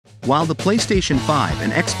While the PlayStation 5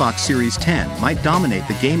 and Xbox Series X might dominate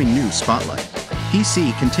the gaming news spotlight,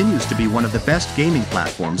 PC continues to be one of the best gaming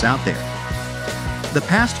platforms out there. The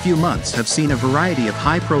past few months have seen a variety of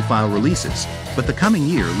high-profile releases, but the coming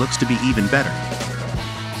year looks to be even better.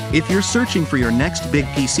 If you're searching for your next big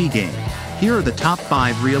PC game, here are the top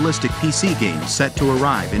 5 realistic PC games set to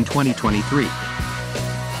arrive in 2023.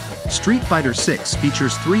 Street Fighter VI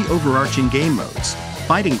features 3 overarching game modes: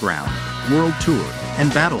 Fighting Ground, World Tour,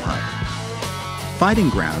 and Battle Hub. Fighting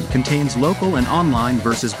Ground contains local and online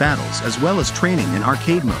versus battles as well as training and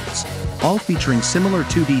arcade modes, all featuring similar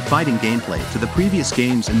 2D fighting gameplay to the previous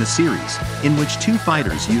games in the series, in which 2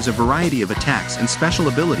 fighters use a variety of attacks and special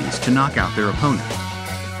abilities to knock out their opponent.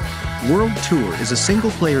 World Tour is a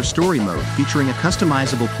single-player story mode featuring a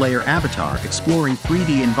customizable player avatar exploring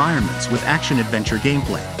 3D environments with action-adventure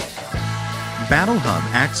gameplay. Battle Hub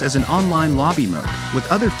acts as an online lobby mode, with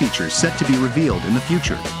other features set to be revealed in the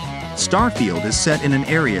future. Starfield is set in an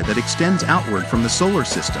area that extends outward from the solar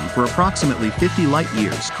system for approximately 50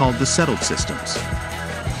 light-years called the Settled Systems.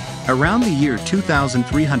 Around the year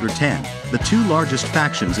 2310, the 2 largest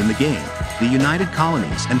factions in the game, the United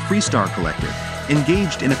Colonies and Freestar Collective,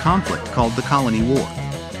 engaged in a conflict called the Colony War.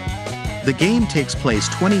 The game takes place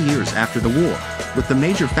 20 years after the war, with the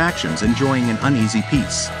major factions enjoying an uneasy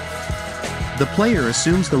peace. The player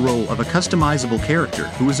assumes the role of a customizable character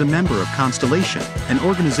who is a member of Constellation, an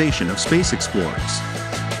organization of space explorers.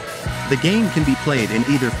 The game can be played in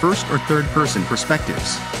either first or third-person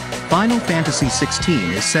perspectives. Final Fantasy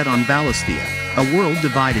XVI is set on Valisthea, a world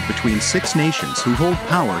divided between 6 nations who hold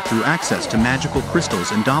power through access to magical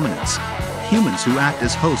crystals and dominance, humans who act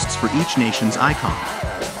as hosts for each nation's icon.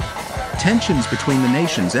 Tensions between the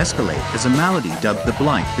nations escalate as a malady dubbed the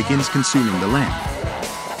Blight begins consuming the land.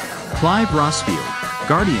 Clive Rossfield,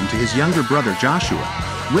 guardian to his younger brother Joshua,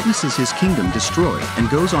 witnesses his kingdom destroyed and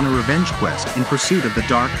goes on a revenge quest in pursuit of the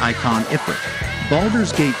dark icon Ifrit.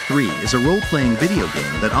 Baldur's Gate 3 is a role-playing video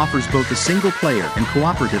game that offers both a single-player and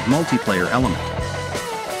cooperative multiplayer element.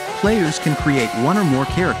 Players can create 1 or more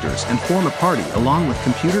characters and form a party along with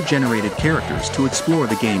computer-generated characters to explore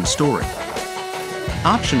the game's story.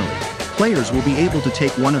 Optionally, players will be able to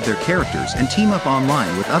take one of their characters and team up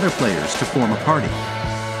online with other players to form a party.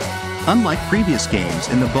 Unlike previous games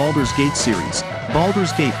in the Baldur's Gate series,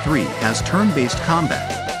 Baldur's Gate 3 has turn-based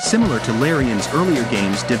combat, similar to Larian's earlier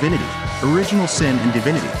games Divinity, Original Sin and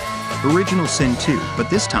Divinity, Original Sin 2, but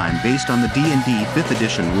this time based on the D&D 5th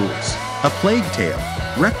edition rules. A Plague Tale,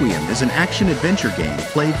 Requiem is an action-adventure game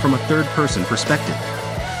played from a third-person perspective.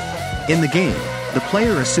 In the game, the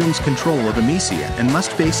player assumes control of Amicia and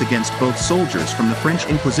must face against both soldiers from the French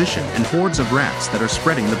Inquisition and hordes of rats that are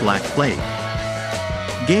spreading the Black Plague.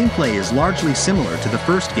 Gameplay is largely similar to the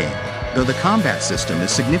first game, though the combat system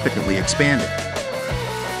is significantly expanded.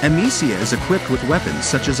 Amicia is equipped with weapons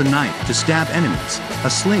such as a knife to stab enemies, a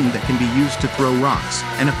sling that can be used to throw rocks,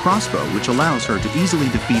 and a crossbow which allows her to easily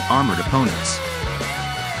defeat armored opponents.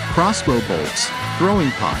 Crossbow bolts,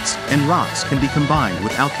 throwing pots, and rocks can be combined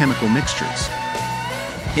with alchemical mixtures.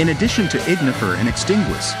 In addition to Ignifer and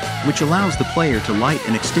Extinguish, which allows the player to light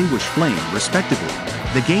and extinguish flame respectively,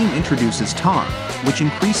 the game introduces Tar, which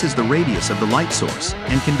increases the radius of the light source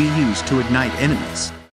and can be used to ignite enemies.